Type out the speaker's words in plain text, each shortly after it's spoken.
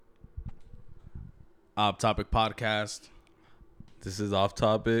Off Topic Podcast. This is Off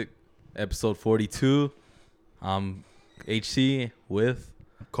Topic, episode 42. I'm HC with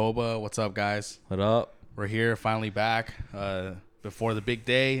Koba, what's up, guys? what up? We're here, finally back. Before the big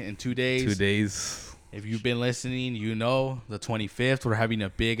day in 2 days. 2 days. If you've been listening, you know the 25th, we're having a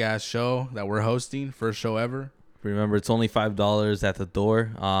big ass show that we're hosting. First show ever. Remember, it's only $5 at the door.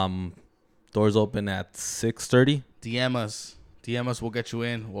 Doors open at 6:30. DM us. We'll get you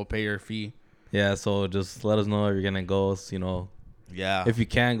in. We'll pay your fee. Yeah, so just let us know if you're gonna go. Yeah. If you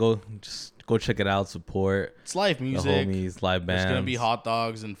can go, just go check it out. Support It's live the music. homies, live bands. There's going to be hot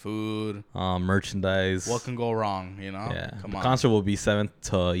dogs and food. Merchandise. What can go wrong, you know? Yeah. Come The on. concert will be 7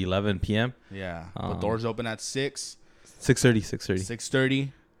 to 11 p.m. Yeah. The doors open at 6. 6:30.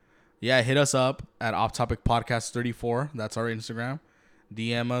 6:30. Yeah, hit us up at Off Topic Podcast 34. That's our Instagram.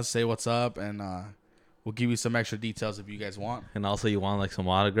 DM us, say what's up, and we'll give you some extra details if you guys want. And also, you want like some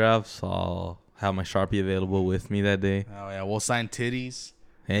autographs? I'll have my Sharpie available with me that day. Oh yeah, we'll sign titties.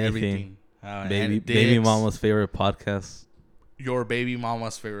 Anything. Everything. Baby dicks. mama's favorite podcast. Your baby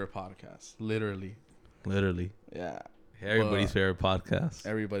mama's favorite podcast. Literally. Yeah. Everybody's favorite podcast.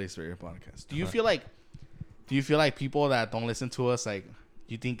 Everybody's favorite podcast. Do you feel like people that don't listen to us, like,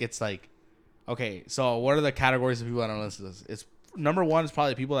 you think it's like, okay, so what are the categories of people that don't listen to us? It's number one is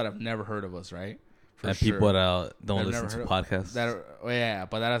probably people that have never heard of us, right? And people that don't They've listen never to heard podcasts. Yeah,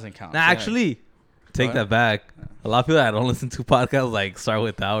 but that doesn't count. Nah, So, actually, take What? that back. A lot of people that don't listen to podcasts like start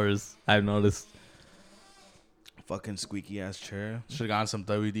with ours. I've noticed. fucking squeaky ass chair. Should have gotten some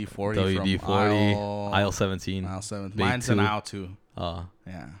WD-40. WD-40, from aisle 17. Aisle 7. Big Mine's two. an aisle 2. Yeah.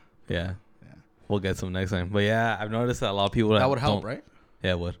 Yeah. Yeah. We'll get some next time. But yeah, I've noticed that a lot of people That would help, don't- right?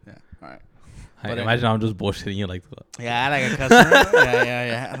 Yeah, it would. Yeah. All right. I But imagine I'm just bullshitting you like that. Yeah, like a customer.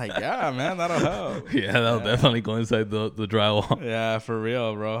 yeah. Like, yeah, man, that'll help. Yeah, that'll definitely go inside the drywall. Yeah, for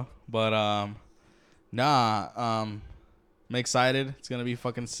real, bro. But I'm excited. It's gonna be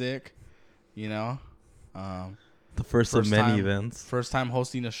fucking sick. You know, The first of First many time. events. first time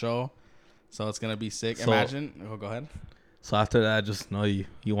hosting a show, so it's gonna be sick. So- Imagine. Oh, go ahead. So after that, just know you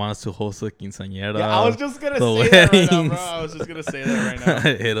want us to host a quinceañera. Yeah, I was just gonna the say that right now, weddings. bro. I was just gonna say that right now.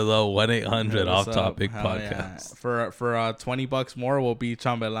 Hit us up 1-800 Hit Off us Topic up. Hell yeah. Podcast. For $20 more, we'll be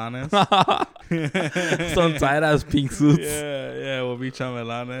chambelanes. Some tight ass pink suits. Yeah, we'll be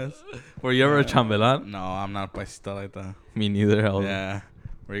chambelanes. Were you ever a chambelan? No, I'm not paisita like that. Me neither. Yeah.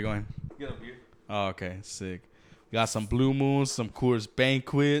 Where you going? Oh, okay, sick. We got some Blue Moons, some Coors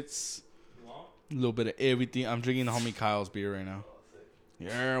Banquets, a little bit of everything. I'm drinking the homie Kyle's beer right now.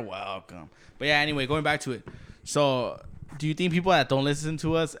 You're welcome. But yeah, anyway, going back to it. So, do you think people that don't listen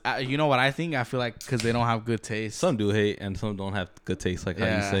to us, you know what I think? I feel like because they don't have good taste. Some do hate and some don't have good taste, like how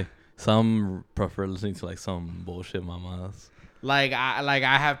you Yeah. say. Some prefer listening to like some bullshit mamas. Like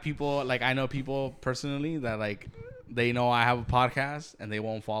I have people, like I know people personally that like they know I have a podcast and they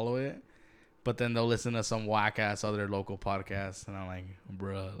won't follow it, but then they'll listen to some whack ass other local podcasts, and I'm like,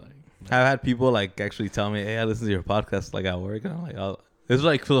 bruh, like. I've had people like actually tell me, "Hey, I listen to your podcast like at work." And I'm like, it's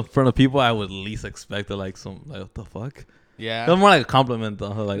like in front of people I would least expect to like some like what the fuck. Yeah. It's more like a compliment though.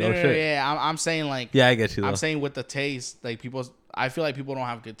 Like, oh shit. Yeah, I'm saying like. Yeah, I get you. Though. I'm saying with the taste, like people, I feel like people don't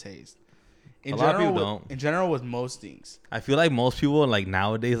have good taste. A lot of people don't. In general, with most things. I feel like most people like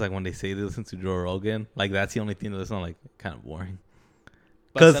nowadays, like when they say they listen to Joe Rogan, like that's the only thing that listen to, like kind of boring.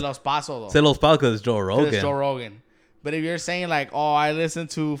 But se los paso though. Se los paso because it's Joe 'Cause Rogan. it's Joe Rogan. But if you're saying like, oh, I listen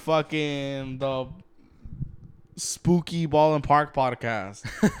to fucking the Spooky Ball and Park podcast,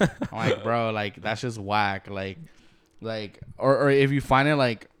 I'm like, bro, like that's just whack. Like, or if you find it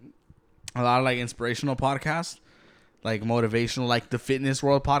like a lot of like inspirational podcasts, like motivational, like the Fitness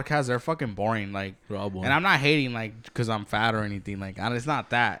World podcast, they're fucking boring. Like, They're all boring. and I'm not hating like because I'm fat or anything. Like, it's not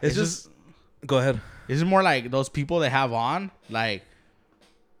that. It's just go ahead. It's just more like those people they have on. Like,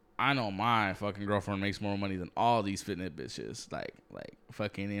 I know my fucking girlfriend makes more money than all these fitness bitches. Like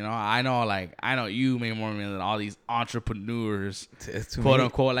fucking, you know. I know you make more money than all these entrepreneurs, quote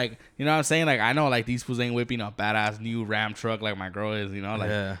unquote. Like, you know what I'm saying? Like, I know like these fools ain't whipping a badass new Ram truck like my girl is. You know, like.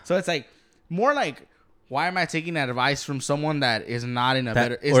 Yeah. So it's like more like. Why am I taking advice from someone that is not in a That-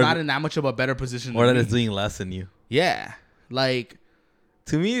 better, is or not the- in that much of a better position Or than that me? it's doing less than you. Yeah, like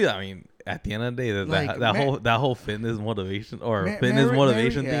To me, I mean, at the end of the day, Like, that whole fitness motivation or Mar- fitness Mary-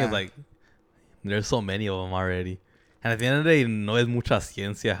 motivation Mary- thing yeah. is like, there's so many of them already. And at the end of the day, no es mucha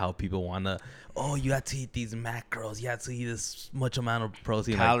ciencia how people wanna. Oh, you have to eat these macros. You have to eat this much amount of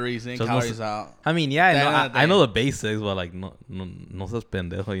protein. calories like, in, so calories no, out. I mean, yeah, At the end of the I day. know the basics, but like, no seas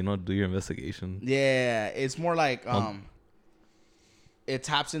pendejo. You know, do your investigation. Yeah, it's more like it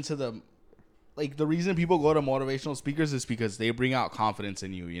taps into the like the reason people go to motivational speakers is because they bring out confidence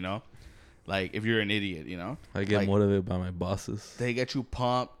in you, you know? Like if you're an idiot, you know. I get like, motivated by my bosses. They get you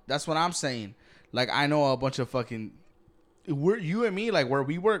pumped. That's what I'm saying. Like I know a bunch of fucking. We're you and me like where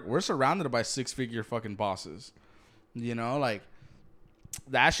we work. We're surrounded by 6-figure fucking bosses. You know, like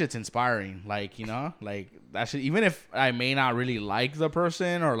that shit's inspiring. Like you know, like that shit. Even if I may not really like the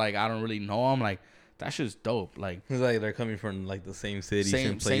person or like I don't really know them, like that shit's dope. Like it's like they're coming from like the same city,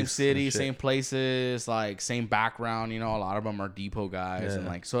 same city, same places, like same background. You know, a lot of them are depot guys, and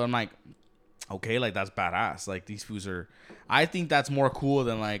like so I'm like, okay, like that's badass. Like these fools are. I think that's more cool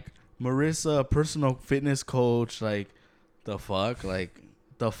than like Marissa, personal fitness coach. Like the fuck, like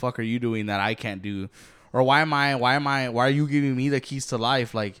the fuck are you doing that I can't do? Or why are you giving me the keys to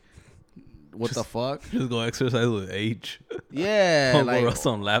life? Like, what the fuck? Just go exercise with H. Yeah. Don't like, go run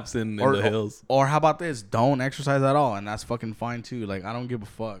some laps in the hills. Or how about this? Don't exercise at all. And that's fucking fine too. Like, I don't give a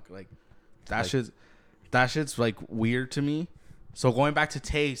fuck. Like, that shit's like weird to me. So going back to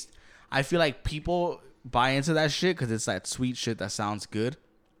taste, I feel like people buy into that shit because it's that sweet shit that sounds good.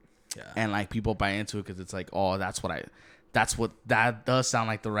 Yeah. And like people buy into it because it's like, oh, that does sound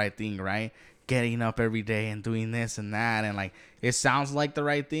like the right thing, right? Getting up every day and doing this and that, and like it sounds like the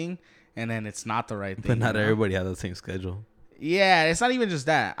right thing, and then it's not the right thing. But not everybody has the same schedule. Yeah, it's not even just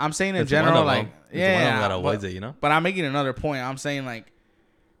that. I'm saying in general, like, yeah, one of them that avoids it, you know. But I'm making another point. I'm saying like,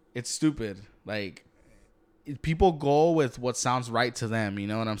 it's stupid. Like, people go with what sounds right to them. You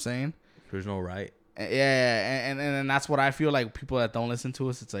know what I'm saying? There's no right. Yeah, and that's what I feel like. People that don't listen to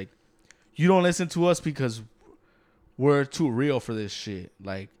us, it's like, you don't listen to us because we're too real for this shit.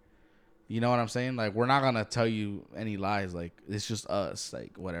 Like. You know what I'm saying? Like, we're not going to tell you any lies. Like, it's just us.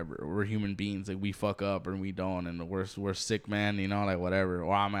 Like, whatever. We're human beings. Like, we fuck up and we don't. And we're sick, man. You know, like, whatever.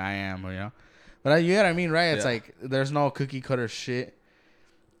 Or I am, you know? But you get what I mean, right? It's like, there's no cookie cutter shit.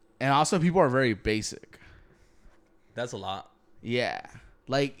 And also, people are very basic. That's a lot. Yeah.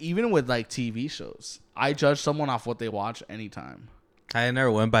 Like, even with, like, TV shows. I judge someone off what they watch anytime. I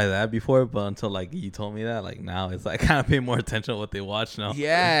never went by that before, but until like you told me that, like now it's like I kind of pay more attention to what they watch now.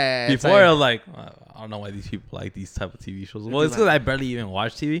 Yeah. Before I was like, I don't know why these people like these type of TV shows. Well, it's because I barely even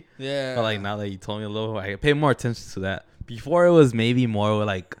watch TV. Yeah. But like now that you told me a little, I pay more attention to that. Before it was maybe more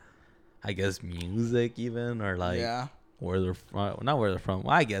like, I guess music even or like where they're from. Not where they're from.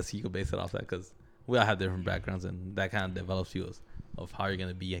 Well, I guess you could base it off that because we all have different backgrounds and that kind of develops you of how you're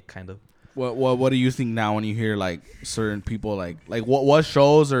gonna be kind of. What do you think now when you hear like certain people like what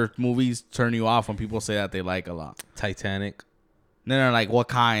shows or movies turn you off when people say that they like a lot? Titanic. No, like what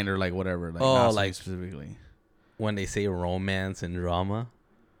kind or like whatever. Like, not like specifically when they say romance and drama.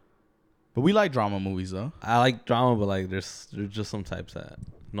 But we like drama movies though. I like drama, but like there's just some types that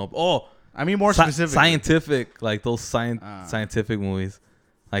no. Oh, I mean more specific. Scientific, like those scientific movies.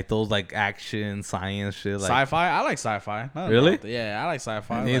 Like those like action science shit. Like sci-fi. I like sci-fi. Really? Yeah, I like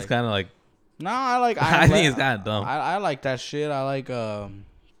sci-fi. I think it's kind of like. No, I like. I think it's kind of dumb. I like that shit. I like. I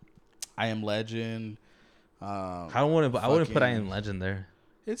Am Legend. I wouldn't put I Am Legend there.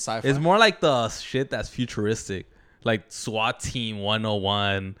 It's sci-fi. It's more like the shit that's futuristic, like SWAT Team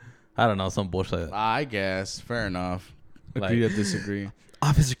 101. I don't know, some bullshit. Like that. I guess. Fair enough. Agree to disagree.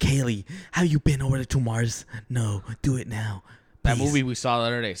 Officer Kaylee, have you been over to Mars? No, do it now. That movie we saw the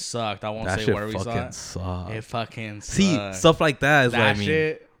other day sucked. I won't say where we saw it. Sucked. It fucking sucked. See, stuff like that is what I mean.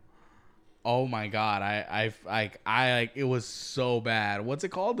 Shit, oh my god, I like it was so bad. What's it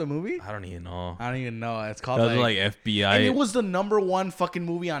called? The movie? I don't even know. It's called like FBI. And it was the #1 fucking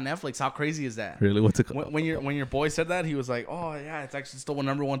movie on Netflix. How crazy is that? Really? What's it called? When your boy said that, he was like, "Oh yeah, it's actually still the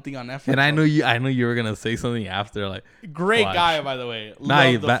 #1 thing on Netflix." And I knew you were gonna say something after, like great guy, by the way.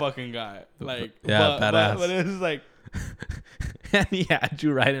 Love the fucking guy. Like badass. But it was like. And he had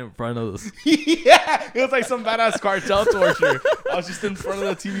you right in front of us. Yeah, it was like some badass cartel torture. I was just in front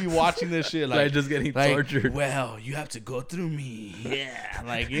of the TV watching this shit, like just getting tortured. Well, you have to go through me, yeah,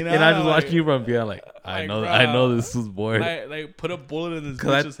 like you know. And I just watching you from behind, like I know this is boring. Like put a bullet in this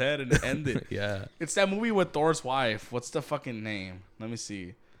bitch's head and end it. Yeah, it's that movie with Thor's wife. What's the fucking name? Let me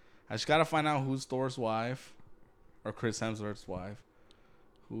see. I just gotta find out who's Thor's wife, or Chris Hemsworth's wife.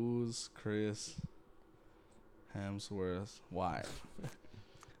 Who's Chris Hemsworth's wife?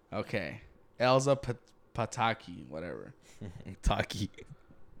 Okay, Elsa Pataki, whatever. Taki.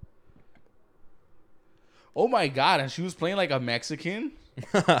 Oh my god! And she was playing like a Mexican.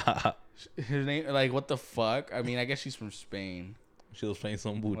 Her name, like, what the fuck? I mean, I guess she's from Spain. She was playing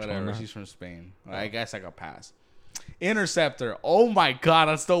some buchona. Whatever, she's from Spain. I guess I could pass. Interceptor. Oh my god,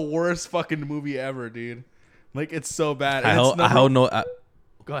 that's the worst fucking movie ever, dude. Like, it's so bad.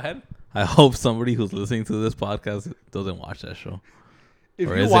 Go ahead. I hope somebody who's listening to this podcast doesn't watch that show. If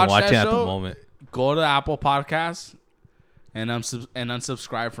or you isn't watch watching that at show, the moment. Go to Apple Podcasts. and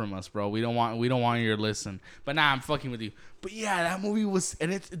unsubscribe from us, bro. We don't want your listen. But nah, I'm fucking with you. But yeah, that movie was,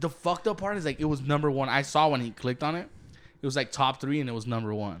 and it's the fucked up part is like it was number one. I saw when he clicked on it, it was like top 3, and it was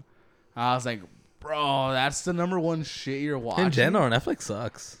number 1. I was like, bro, that's the number 1 shit you're watching. In general, Netflix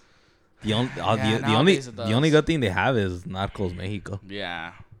sucks. The only good thing they have is Narcos Mexico.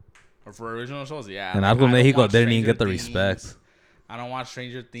 Yeah. Or for original shows, yeah. And Narcos Mexico didn't even get the respect. I don't watch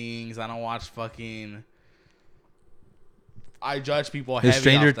Stranger Things. I don't watch fucking. I judge people heavy. Is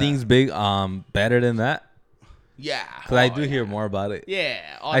Stranger Things big better than that? Yeah. Because I do hear more about it. Yeah.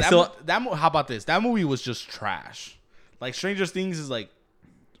 Oh, how about this? That movie was just trash. Like Stranger Things is like,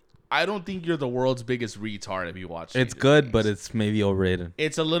 I don't think you're the world's biggest retard if you watch Stranger It's good, Things. but it's maybe overrated.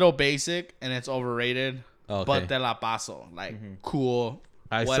 It's a little basic and it's overrated. Okay. But te la paso. Like, cool.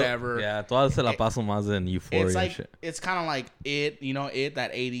 Whatever. Yeah, todas se la paso más than Euphoria it's like, and shit. It's kind of like It,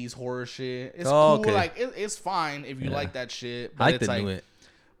 that 80s horror shit. It's cool. Okay. Like, it's fine if you like that shit. But I like the new it.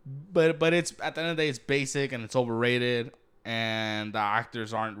 But it's, at the end of the day, it's basic and it's overrated. And the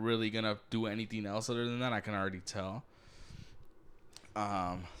actors aren't really going to do anything else other than that. I can already tell.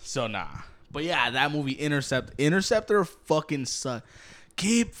 So nah. But yeah, that movie Interceptor fucking sucked.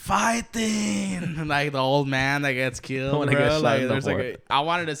 Keep fighting, like the old man that gets killed. Bro. Like there's I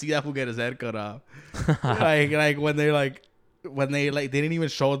wanted to see that fool get his head cut off. like when they didn't even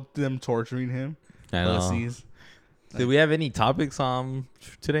show them torturing him. I know. Did we have any topics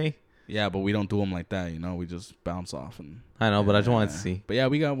today? Yeah, but we don't do them like that. You know, we just bounce off and. I know, but I just wanted to see. But yeah,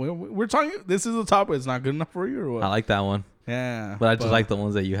 we're talking. This is a topic. It's not good enough for you, or what? I like that one. Yeah, but I just like the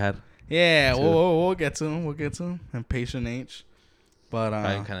ones that you had. Yeah, we'll get to them. We'll get to them. Impatient H. But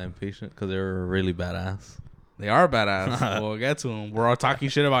I'm kind of impatient because they're really badass. They are badass. We'll get to them. We're all talking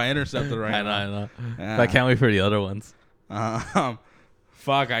shit about Interceptor right now. I know. Yeah. But I can't wait for the other ones.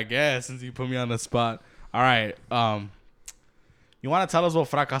 Fuck, I guess, since you put me on the spot. All right. You want to tell us what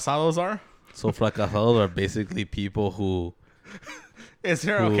fracasados are? So fracasados are basically people who... Is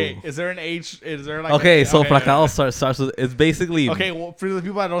there an age? Is there like fracasado starts with, it's basically... Okay, well, for the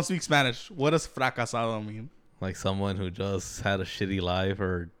people that don't speak Spanish, what does fracasado mean? Like someone who just had a shitty life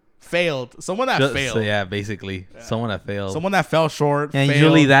or failed. Someone that failed. So yeah, basically someone that failed. Someone that fell short. And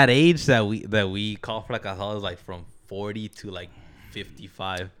usually that age that we call fracasado is like from 40 to like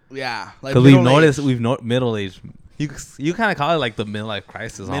 55. Yeah, like because we've noticed middle age. You kind of call it like the midlife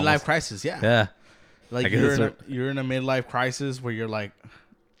crisis. Midlife crisis, yeah. Yeah. Like you're in a midlife crisis where you're like.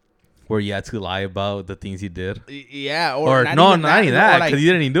 Where you had to lie about the things you did. Yeah, or not even that because you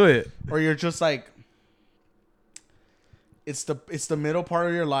didn't even do it. Or you're just like. It's the middle part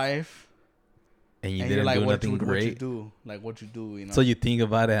of your life, and you didn't do nothing great. What you do, you know. So you think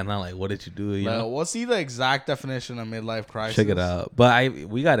about it, and I'm like, what did you do? You know? We'll see the exact definition of midlife crisis. Check it out. But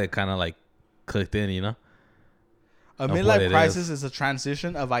we got it kind of like clicked in, you know. A midlife crisis is a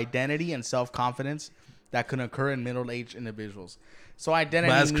transition of identity and self-confidence that can occur in middle-aged individuals. So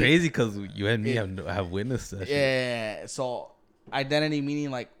identity. But that's crazy because you and me have witnessed that. Yeah. So identity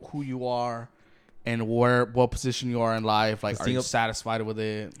meaning like who you are. And what position you are in life, like, are you satisfied with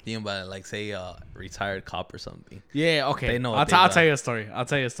it? Think about it, like, say, a retired cop or something. Yeah, okay. They know. I'll tell you a story. I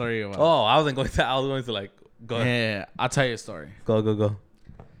was going to like go ahead. Yeah, I'll tell you a story. Go.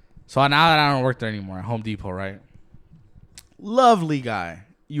 So now that I don't work there anymore, at Home Depot, right? Lovely guy.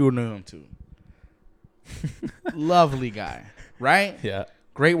 You would know him too. Lovely guy, right? Yeah.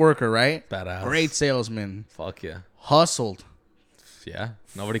 Great worker, right? Badass. Great salesman. Fuck yeah. Hustled. Yeah.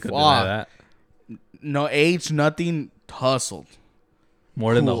 Nobody could deny that. No age, nothing, hustled.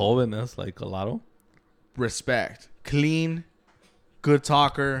 More than the Jovenes, like a lot of respect. Clean, good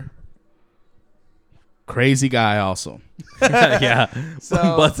talker, crazy guy also. Yeah.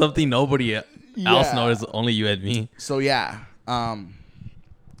 But something nobody else knows, only you and me. So yeah. So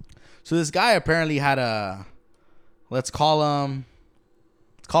this guy apparently had let's call him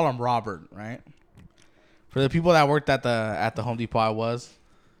Robert, right? For the people that worked at the Home Depot,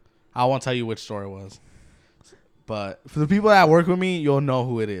 I won't tell you which store it was. But for the people that work with me, you'll know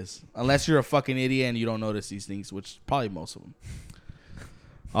who it is. Unless you're a fucking idiot and you don't notice these things, which probably most of them.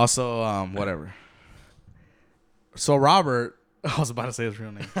 Also, whatever. So Robert, I was about to say his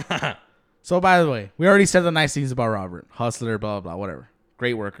real name. So by the way, we already said the nice things about Robert. Hustler, blah, blah, blah, whatever.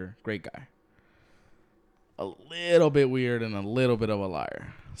 Great worker, great guy. A little bit weird and a little bit of a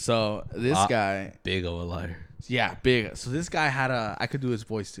liar. So this guy... Big of a liar. Yeah, big. So this guy had I could do his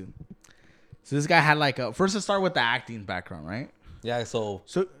voice too. So this guy had first let's start with the acting background, right? Yeah, so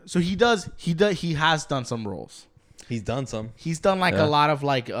he has done some roles. He's done some. He's done like a lot of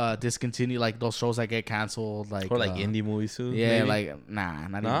like discontinued, like those shows that get canceled, like or like indie movies too. Yeah, maybe? like not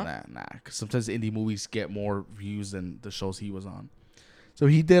even that. Nah, because sometimes indie movies get more views than the shows he was on. So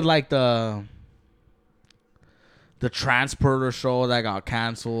he did like the Transporter show that got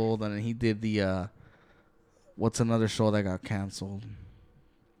canceled, and then he did the what's another show that got canceled?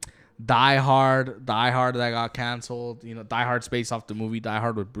 Die Hard that got canceled. You know, Die Hard's based off the movie Die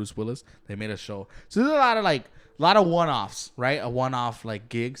Hard with Bruce Willis. They made a show. So there's a lot of one-offs, right? A one-off like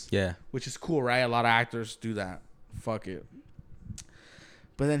gigs. Yeah. Which is cool, right? A lot of actors do that. Fuck it.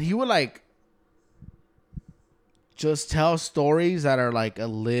 But then he would like just tell stories that are like a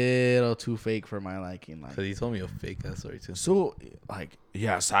little too fake for my liking. Like, because he told me a fake ass story too. So like,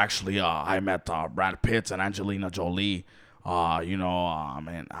 yes, actually, I met Brad Pitt and Angelina Jolie.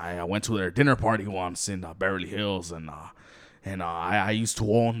 And I went to their dinner party once in Beverly Hills, and I used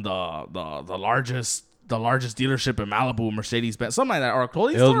to own the largest dealership in Malibu, Mercedes-Benz, something like that, or a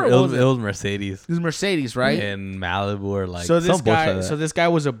clothing store. It was Mercedes. It was Mercedes, right? In Malibu, or like so this guy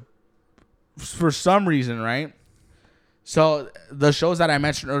was for some reason, right? So the shows that I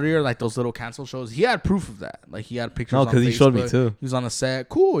mentioned earlier, like those little cancel shows, he had proof of that. Like he had pictures. No, because he showed me too. He was on the set.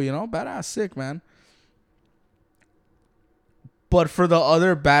 Cool, badass, sick, man. But for the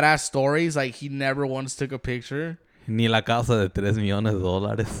other badass stories, like he never once took a picture. Ni la casa de $3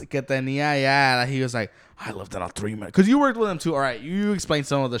 millones. Que tenía, yeah. He was like, I lived in a 3 minute. Because you worked with him too. All right, you explain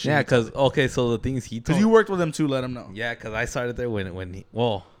some of the shit. Yeah, because, so the things he told. Because you worked with him too, let him know. Yeah, because I started there when he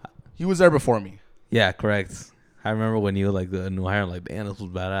was there before me. Yeah, correct. I remember when he was like the new hire, I'm like, damn, this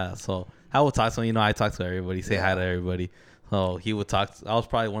was badass. So I would talk to him. I talk to everybody, say hi to everybody. So he would talk. I was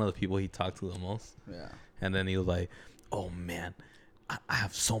probably one of the people he talked to the most. Yeah. And then he was like, oh man, I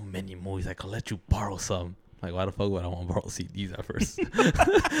have so many movies. I could let you borrow some. Like, why the fuck would I want to borrow CDs at first?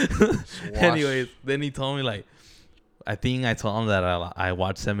 Anyways, then he told me, like, I think I told him that I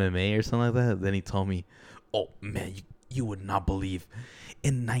watched MMA or something like that. Then he told me, oh man, you would not believe.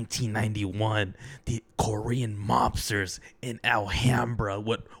 In 1991, the Korean mobsters in Alhambra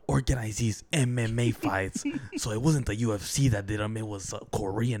would organize these MMA fights. So it wasn't the UFC that did them. It was a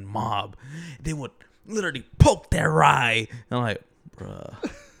Korean mob. They would literally poke their eye. And I'm like, bruh.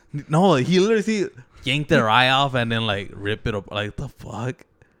 No, he literally yanked their eye off and then, like, rip it up. Like, the fuck?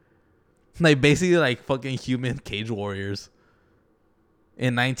 Like, basically, like, fucking human cage warriors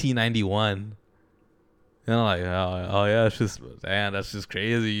in 1991. And I'm like, oh yeah, it's just, damn, that's just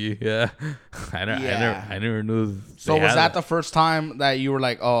crazy. Yeah. I never knew. So was that the first time that you were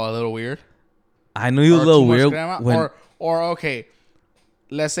like, oh, a little weird? I knew he was a little weird. Or okay,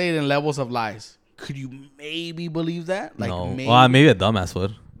 let's say in levels of lies. Could you maybe believe that? Like, no. Maybe? Well, maybe a dumbass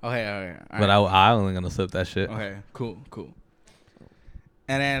would. Okay. But right. I wasn't going to slip that shit. Okay, cool.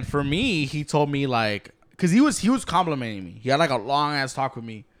 And then for me, he told me, like, because he was complimenting me. He had like a long ass talk with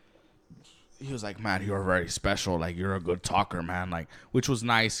me. He was like, man, you're very special. Like, you're a good talker, man. Like, which was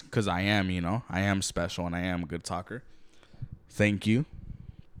nice because I am, I am special and I am a good talker. Thank you.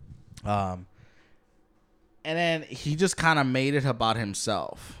 And then he just kind of made it about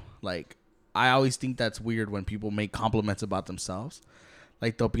himself. Like, I always think that's weird when people make compliments about themselves.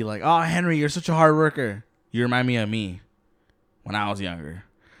 Like, they'll be like, oh, Henry, you're such a hard worker. You remind me of me when I was younger.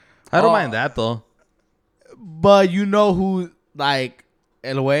 I don't mind that, though. But you know who, like,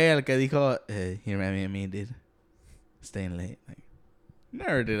 el güey, el que dijo, you remind me of me, dude. Staying late. Like,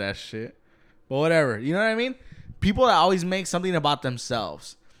 never did that shit. But whatever. You know what I mean? People that always make something about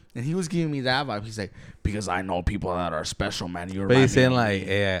themselves. And he was giving me that vibe. He's like, because I know people that are special, man. But he's saying like,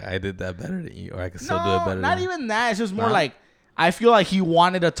 hey, I did that better than you. Or I can still do it better than you. Not even that. It's just more like, I feel like he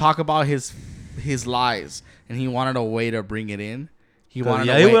wanted to talk about his lies. And he wanted a way to bring it in. He would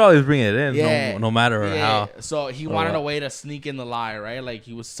always bring it in, no matter how. So he wanted a way to sneak in the lie, right? Like,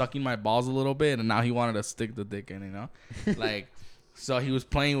 he was sucking my balls a little bit, and now he wanted to stick the dick in, Like, so he was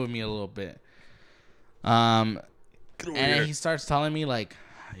playing with me a little bit. And he starts telling me, like,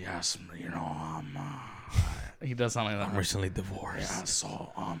 yes, he does something like that. I'm recently divorced. Yeah,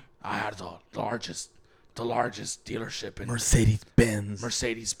 so I had the largest dealership in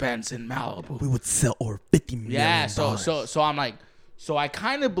Mercedes-Benz in Malibu. We would sell over $50 million. Yeah, so I'm like, so I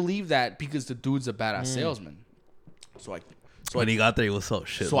kind of believe that because the dude's a badass salesman. So when he got there, he was so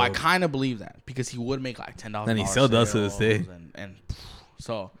shit. So I kind of believe that because he would make like $10,000. And he still does to this day. And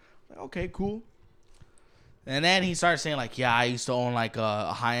so, okay, cool. And then he started saying like, yeah, I used to own like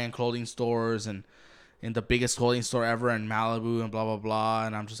a high-end clothing stores and in the biggest clothing store ever in Malibu and blah, blah, blah.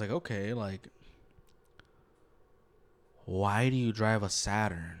 And I'm just like, okay, like, why do you drive a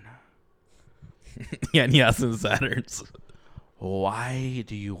Saturn? Yeah, and he has some Saturns. Why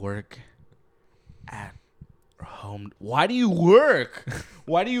do you work at Home. Why do you work?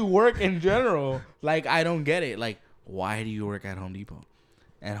 Why do you work in general? Like, I don't get it. Like, why do you work at Home Depot?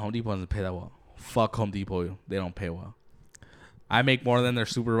 And Home Depot doesn't pay that well. Fuck Home Depot. They don't pay well. I make more than their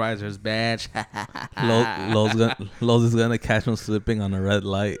supervisors, bitch. Lowe's is gonna catch him slipping on a red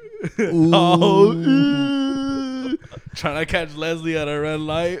light. Trying to catch Leslie at a red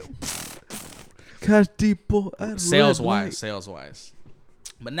light. Catch Depot at sales red wise. light.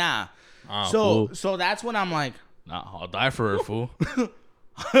 But nah. Fool. So that's when I'm like, nah, I'll die for her, fool.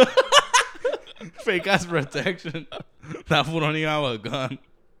 Fake ass protection. That fool don't even have a gun.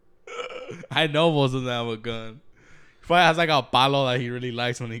 I know Bo doesn't have a gun. He probably has like a palo that he really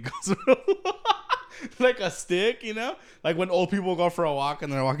likes when he goes like a stick, you know? Like when old people go for a walk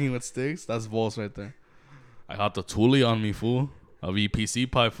and they're walking with sticks. That's Bo's right there. I got the Thule on me, fool. A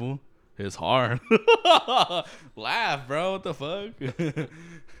VPC pipe, fool. It's hard. Laugh, bro. What the fuck?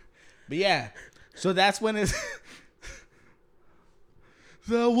 But yeah. So that's when it's...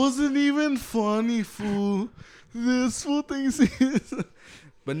 That wasn't even funny, fool. This fool thinks he is...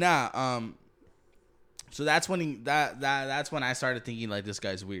 But nah, so that's when that's when I started thinking like this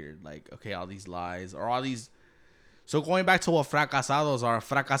guy's weird. Like, okay, all these lies or all these. So going back to what fracasados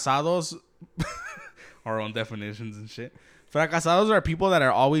our own definitions and shit. Fracasados are people that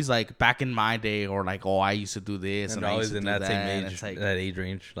are always like back in my day or like, oh, I used to do this and I always used to in do that same and age, like, that age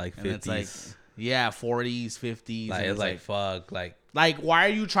range, like 50s. Like, yeah, 40s, 50s. Like it's like fuck, like why are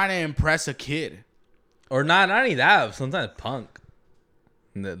you trying to impress a kid? Or not only that, sometimes punk.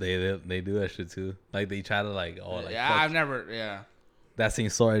 They do that shit too. Like they try to like yeah, I've never That same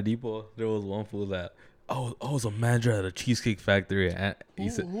story at Depot. There was one fool that I was a manager at a cheesecake factory. And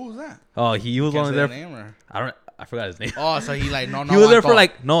who was that? Oh, he was only there. I forgot his name. Oh, so he like no. He was there for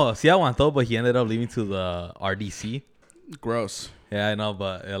like sí aguantó, but he ended up leaving to the RDC. Gross. Yeah, I know,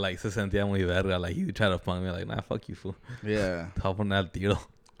 but like se sentía muy verga. Like he would try to punk me, like nah, fuck you, fool. Yeah. Top on that tiro.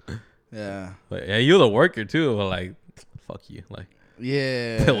 Yeah. But yeah, he was a worker too. But like, fuck you, like.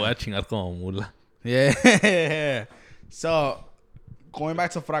 Yeah. Te voy a chingar como mula. Yeah. So, going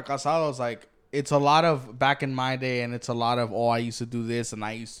back to fracasados, like, it's a lot of back in my day, and it's a lot of, oh, I used to do this and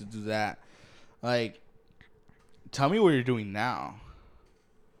I used to do that. Like, tell me what you're doing now.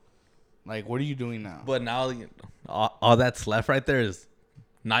 Like, what are you doing now? But now, all that's left right there is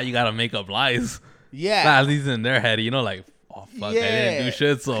now you got to make up lies. Yeah. Nah, at least in their head, you know, like, oh, fuck, yeah. I didn't do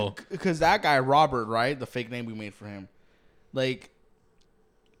shit, so. Because that guy, Robert, right? The fake name we made for him. Like,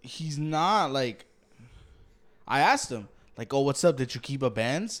 he's not like. I asked him, like, oh, what's up? Did you keep a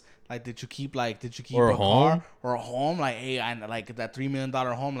Benz? Like, did you keep a car or a home? Like, hey, I like that $3 million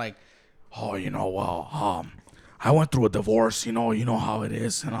home. Like, oh, well, I went through a divorce. You know how it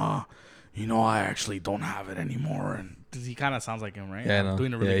is, and I actually don't have it anymore. And he kind of sounds like him, right? Yeah, I know.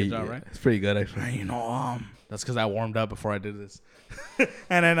 Doing a really good job, right? It's pretty good actually. And, that's because I warmed up before I did this.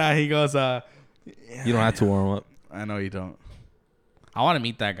 And then he goes, you don't have to warm up. I know you don't. I want to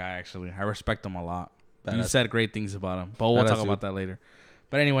meet that guy, actually. I respect him a lot. You said great things about him, but we'll talk about that later.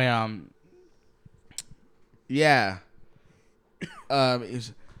 But anyway, yeah.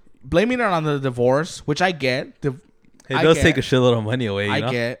 Blaming it on the divorce, which I get. It does take a shitload of money away, I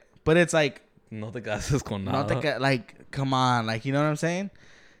get. But it's like... No te cases con nada. Like, come on. Like, you know what I'm saying?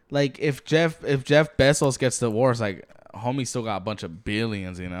 Like, if Jeff Bezos gets divorced, like, homie still got a bunch of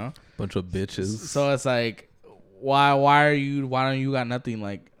billions, you know? Bunch of bitches. So it's like... Why don't you got nothing,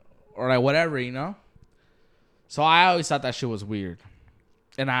 like, or like whatever, you know? So I always thought that shit was weird.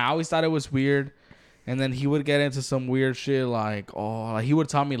 And I always thought it was weird. And then he would get into some weird shit like, oh, like he would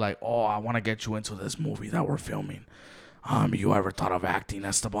tell me like, oh, I want to get you into this movie that we're filming. You ever thought of acting,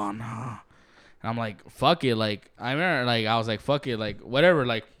 Esteban? And I'm like, fuck it. Like, I remember, like, I was like, fuck it. Like, whatever.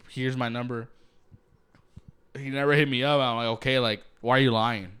 Like, here's my number. He never hit me up. I'm like, okay, like, why are you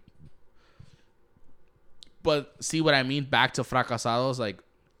lying? But see what I mean? Back to fracasados, like,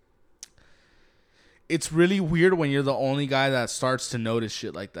 it's really weird when you're the only guy that starts to notice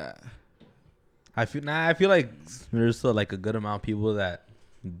shit like that. I feel like there's still like a good amount of people that.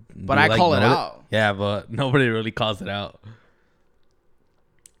 But I call it out. Yeah, but nobody really calls it out.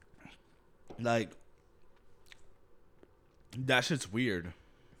 Like, that shit's weird.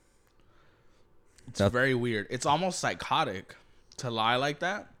 It's very weird. It's almost psychotic to lie like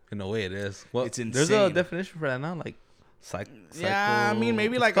that. In a way, it is. Well, it's insane. There's a definition for that now, like yeah, I mean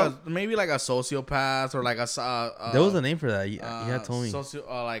maybe like a sociopath or like a. There was a name for that. You had told me. Let's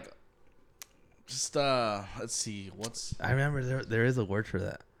see. I remember there is a word for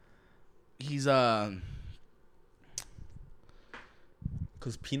that. He's because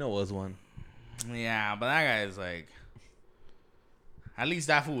Pino was one. Yeah, but that guy is like. At least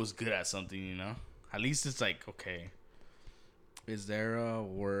that fool was good at something, you know. At least it's like, okay. Is there a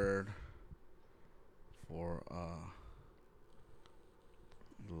word for a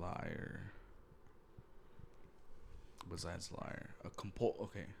liar besides liar?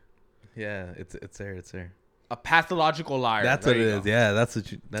 Okay. Yeah, it's there. A pathological liar. That's There what it you is. go. Yeah, that's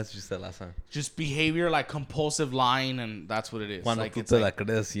what you said last time. Just behavior like compulsive lying, and that's what it is. Cuando Like tú it's te like, la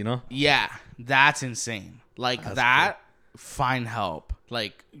crees, you know? yeah, that's insane. Like That's that, find help.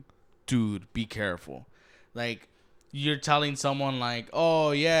 Like, dude, be careful. Like, you're telling someone like,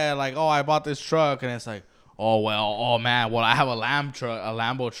 oh yeah, like, oh, I bought this truck, and it's like, oh well, oh man, well I have a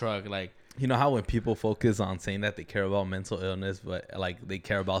Lambo truck. Like, You know how when people focus on saying that they care about mental illness, but like they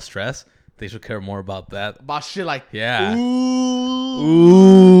care about stress, they should care more about that. about shit like, Yeah.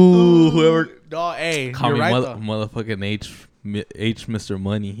 ooh, Whoever no, hey, call you're me right though. motherfucking H Mr.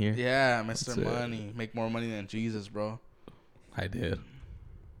 Money here. Yeah, Mr. That's it. Money, make more money than Jesus, bro. I did.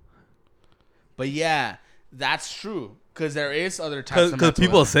 But yeah, that's true. Because there is other types of Because mental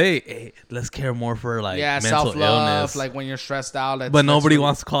people illness. say, hey, let's care more for like Yeah, mental self-love, illness. like when you're stressed out. But nobody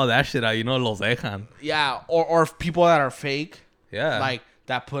wants to call that shit out. You know, los dejan. Yeah, or people that are fake, Yeah. like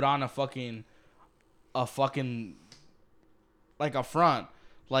that put on a fucking, like a front.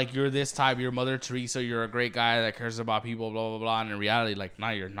 Like you're this type, you're Mother Teresa, you're a great guy that cares about people, blah, blah, blah. And in reality, like, no,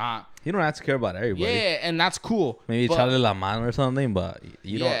 you're not. You don't have to care about everybody. Yeah, and that's cool. Maybe but echarle la mano or something, but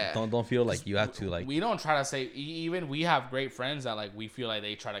you Yeah. don't feel like you have to like. we don't try to say, even we have great friends that like we feel like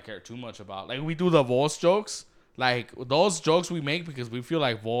they try to care too much about. Like we do the Vols jokes. Like those jokes we make because we feel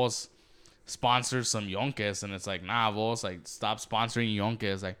like Vols sponsors some Yonkes, and it's like, nah, Vols, like stop sponsoring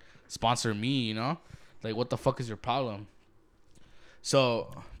Yonkes, like sponsor me, you know? Like what the fuck is your problem?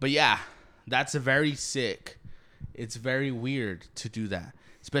 So, but yeah, that's very sick. It's very weird to do that,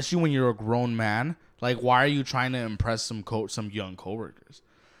 especially when you're a grown man. Like, why are you trying to impress some young coworkers?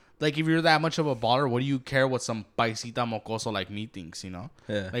 Like, if you're that much of a baller, what do you care what some paisita mocoso like me thinks, you know?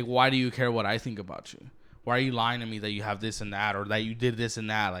 Yeah. Like, why do you care what I think about you? Why are you lying to me that you have this and that, or that you did this and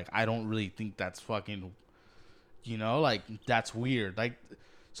that? Like, I don't really think that's fucking, you know, like, that's weird. Like,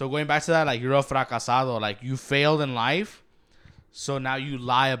 so going back to that, like, you're a fracasado. Like, you failed in life, so now you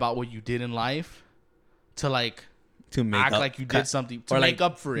lie about what you did in life to, like, to make act up, like you did something to or make like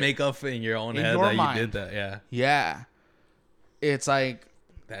up for it. Make up in your own In head your that mind. you did that. Yeah. Yeah. It's like,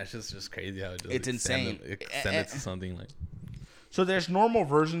 That's just crazy how it just It's insane. Extend it to something like. so there's normal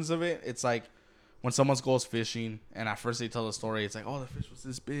versions of it. It's like when someone goes fishing and at first they tell the story, it's like, oh, the fish was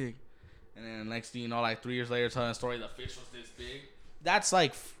this big. And then the next thing you know, like 3 years later telling the story, the fish was this big. That's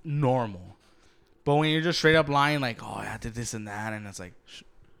like normal. But when you're just straight up lying, like, oh, I did this and that. And it's like,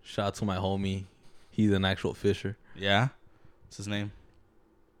 Shout out to my homie. He's an actual fisher. yeah. What's his name?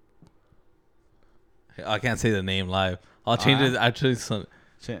 I can't say the name live. I'll change it. Actually,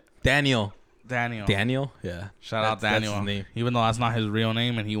 Shit. Daniel. Daniel. Daniel? Yeah. Shout out Daniel. That's his name. Even though that's not his real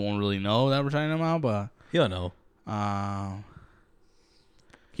name and he won't really know that we're trying him out, but He'll know.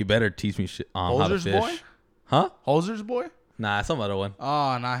 He better teach me shit on how to Hoser's fish. boy? Huh? Hoser's boy? Nah, some other one.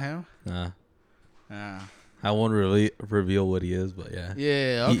 Oh, not him? Nah. Yeah. I won't really reveal what he is, but yeah.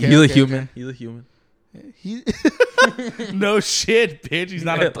 Yeah, He- okay. he's okay, a human. okay. He's a human. He no shit, bitch. He's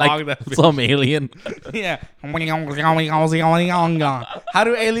not a dog. Like that bitch. some alien. Yeah. How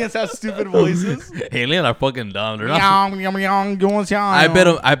do aliens have stupid voices? Alien are fucking dumb. They're not.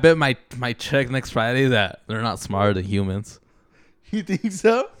 I bet my check next Friday that they're not smarter than humans. You think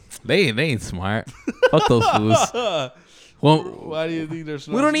so? They ain't smart. Fuck those fools. Well, Why do you think they're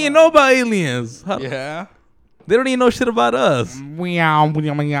so we don't even smart? know about aliens. Yeah. They don't even know shit about us.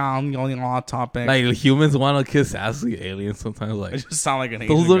 Topic. Like humans want to kiss ass like aliens sometimes. I Like just sound like an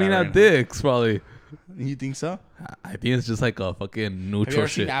Asian those don't guy even right have now. dicks. Probably. You think so? I think it's just like a fucking Have you neutral ever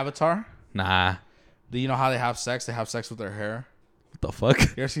shit. seen Avatar? Nah. Do you know how they have sex? They have sex with their hair. What the fuck?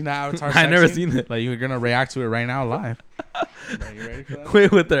 You ever seen that Avatar? I sex never scene? seen it. Like you're gonna react to it right now live. Are you ready for that?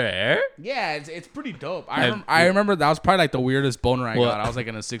 Wait, with their hair? Yeah, it's pretty dope. I've- I remember that was probably like the weirdest boner I What? got. I was like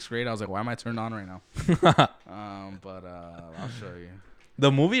in the 6th grade. I was like, why am I turned on right now? But I'll show you.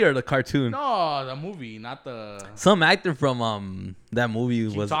 The movie or the cartoon? No, the movie, not the. Some actor from that movie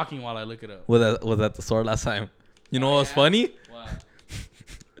Keep was talking while I look it up. was at the store last time. You know what's yeah? funny? What?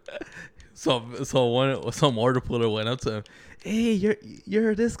 So some order puller went up to him. Hey,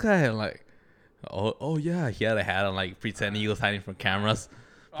 you're this guy. I'm like, oh yeah. He had a hat on, like pretending he was hiding from cameras.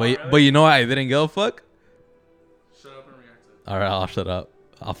 But really? but you know what? I didn't give a fuck. Shut up and react to it. All right, I'll shut up.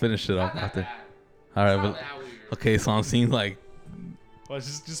 I'll finish it up Not that after. bad. All right, It's not but that weird. okay. So I'm seeing like Well,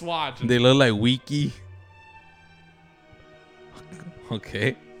 just watch. they look like Wiki.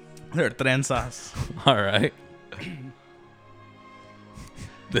 Okay. They're trenzas. All right.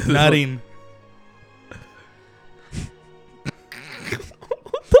 This is Nutting.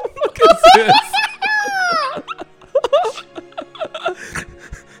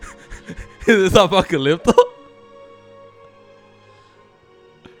 Is this apocalypto?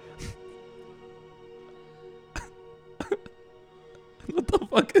 What the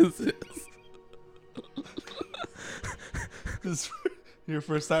fuck is this? This is your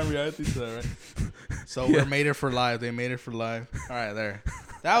first time reacting to that, right? So we made it for live. They made it for live. All right, there.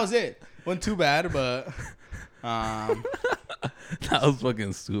 That was it. Wasn't too bad, but that was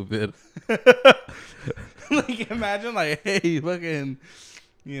fucking stupid. like imagine like, hey, fucking,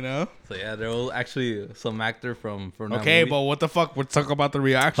 you know. So yeah, there was actually some actor from that okay, movie. but what the fuck? Let's talk about the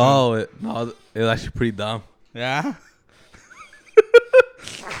reaction. Oh, it was actually pretty dumb. Yeah.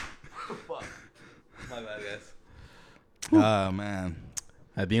 My bad, guys. Oh man.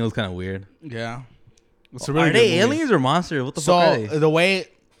 I think it was kind of weird. Yeah. It's Are they aliens or monsters? What the fuck are they? So the way,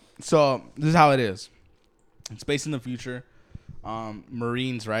 so this is how it is. It's based in the future.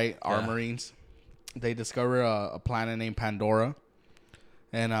 Marines, right? Our Yeah. Marines, they discover a planet named Pandora,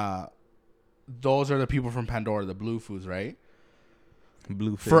 and those are the people from Pandora, the Blue Foods, right?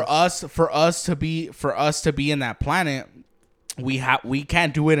 Blue fish. For us to be in that planet, we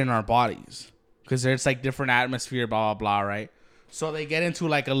can't do it in our bodies because there's like different atmosphere, blah blah blah, right? So they get into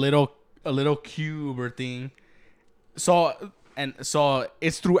like a little cube or thing. So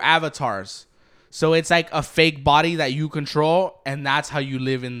it's through avatars. So it's like a fake body that you control, and that's how you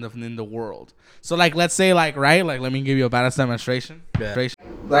live in the world. So like, let's say like, right, like let me give you a badass demonstration. Yeah.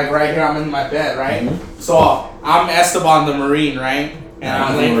 Like right here, I'm in my bed, right? Mm-hmm. So I'm Esteban the Marine, right? And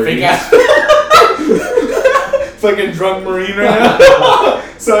I'm like fake ass, fucking drunk Marine right now.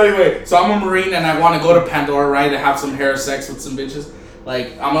 So anyway, so I'm a Marine and I want to go to Pandora, right, to have some hair sex with some bitches.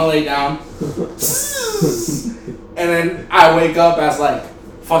 Like I'm gonna lay down, and then I wake up as like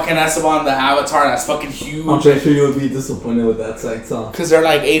fucking Esteban the Avatar. That's fucking huge. I'm pretty sure you would be disappointed with that sex song. Because they're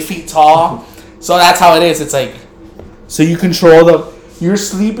like 8 feet tall. So that's how it is. It's like, so you control you're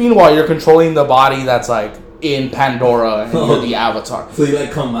sleeping while you're controlling the body that's like in Pandora, and you're the Avatar. So you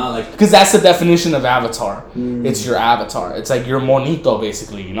like come out like, Because that's the definition of Avatar. It's your avatar. It's like your monito,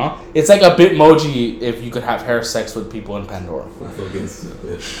 basically, you know? It's like a Bitmoji if you could have hair sex with people in Pandora. that's fucking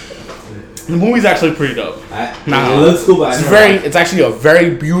stupid. The movie's actually pretty dope. It looks cool, but It's actually a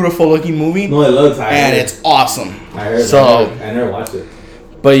very beautiful looking movie. No, it looks. And it's awesome. I heard. So, I never watched it.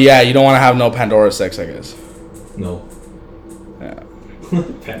 but yeah, you don't want to have no Pandora sex, I guess. No. Yeah.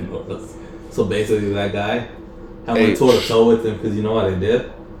 Pandora. So basically, that guy, I Hey. went toe to toe with him because you know what I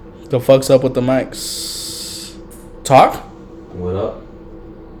did. The fuck's up with the mics? Talk? What up?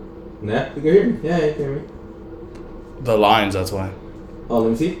 Nah, you can hear me. Yeah, you can hear me. The lines, that's why. Oh,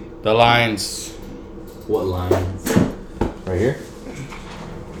 let me see. The lines. What lines? Right here.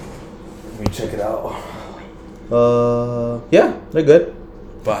 Let me check it out. Yeah, they're good.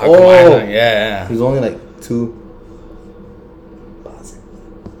 But how Oh. come yeah. There's only like 2. Pause it.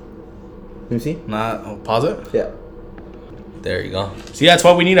 Let me see. Pause it? Yeah. There you go. See, that's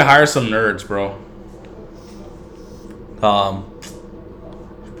why we need to hire some nerds, bro.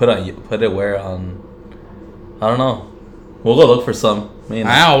 Put it where on? I don't know. We'll go look for some. Man,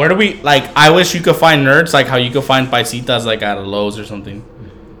 I know, where do we, like, I wish you could find nerds, like how you could find paisitas, like, at a Lowe's or something.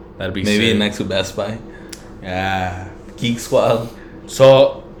 That'd be maybe sick. next to Best Buy. Yeah. Geek Squad.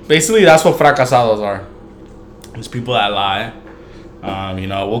 So, basically, that's what fracasados are. It's people that lie. You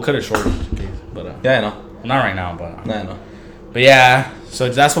know, we'll cut it short, but Yeah, I know. not right now, but I know. But yeah, so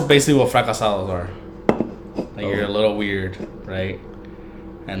that's basically what fracasados are. Like, you're a little weird, right?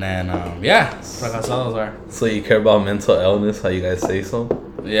 And then, yeah, fracasados are. So you care about mental illness? How you guys say so?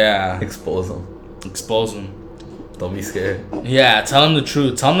 Yeah, Expose them. expose them. Don't be scared. Yeah, tell them the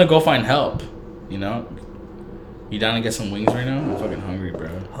truth. Tell them to go find help. You know? You down to get some wings right now? I'm fucking hungry, bro.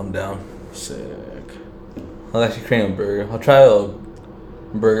 I'm down. Sick. I'll actually create a burger. I'll try a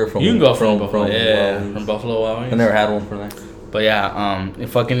burger from. You can go from Buffalo. Wild Yeah, Wings. from Buffalo Wild Wings. I never had one from there. But yeah, if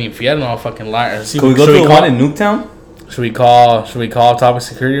fucking Infierno, I'll fucking lie. See, Can we go to the one in Nuketown? Should we call Topic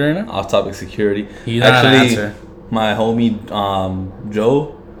Security right now? Off-topic security. He's not an answer. My homie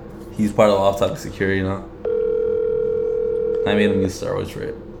Joe, he's part of off-topic security now. I made him use Star Wars for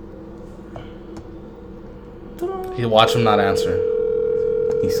it. He watch him not answer.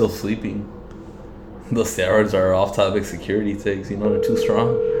 He's still sleeping. The steroids are off-topic security takes. You know, they're too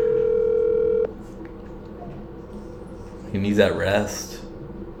strong. He needs that rest.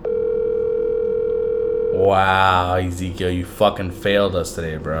 Wow, Ezekiel, you fucking failed us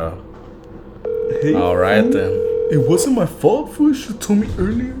today, bro. All right then. It wasn't my fault, fool. You should told me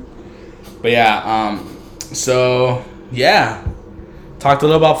earlier. But yeah, so yeah, talked a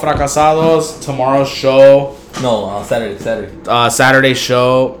little about fracasados. Tomorrow's show, No, Saturday. Saturday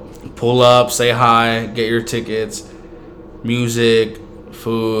show. pull up, say hi, get your tickets, music,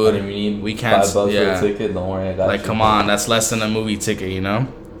 food. We can't. $5 for a ticket. Don't worry, I got like, you. come on, that's less than a movie ticket, you know.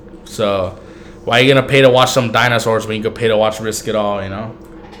 So, why are you gonna pay to watch some dinosaurs when you could pay to watch Risk It All? You know.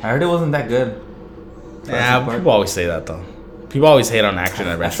 I heard it wasn't that good. Yeah, people always say that though. People always hate on action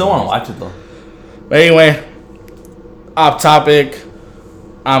adventure. I still want to watch it though. But anyway, off topic.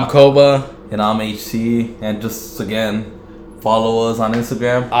 I'm Koba. And I'm HC. And just again, follow us on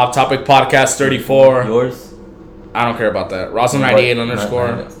Instagram. Off topic podcast 34. Yours? I don't care about that. Rosso98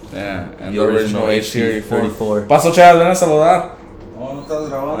 underscore. Yeah. And the original HC 34. Paso Chad, ven a saludar. No, no estás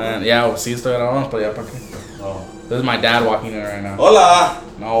grabando. Yeah, sí estoy grabando, pero ya para qué. Oh. This is my dad walking in right now. Hola.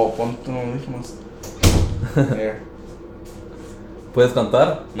 No, ponte unos audífonos. There. ¿Puedes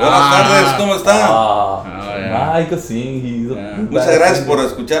cantar? Buenas tardes, ¿cómo están? Oh, yeah. I can sing. Muchas gracias por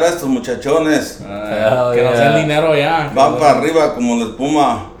escuchar a estos muchachones. Que nos den dinero ya. Van para arriba como la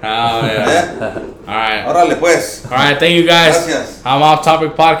espuma. Oh, yeah. Alright. Órale pues. Alright, thank you guys. Gracias. I'm Off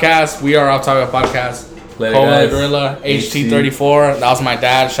Topic Podcast. We are Off Topic Podcast. Later, Koba guys. Gorilla, HT34. That was my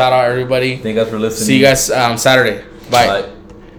dad. Shout out everybody. Thank you guys for listening. See you guys Saturday. Bye. Bye.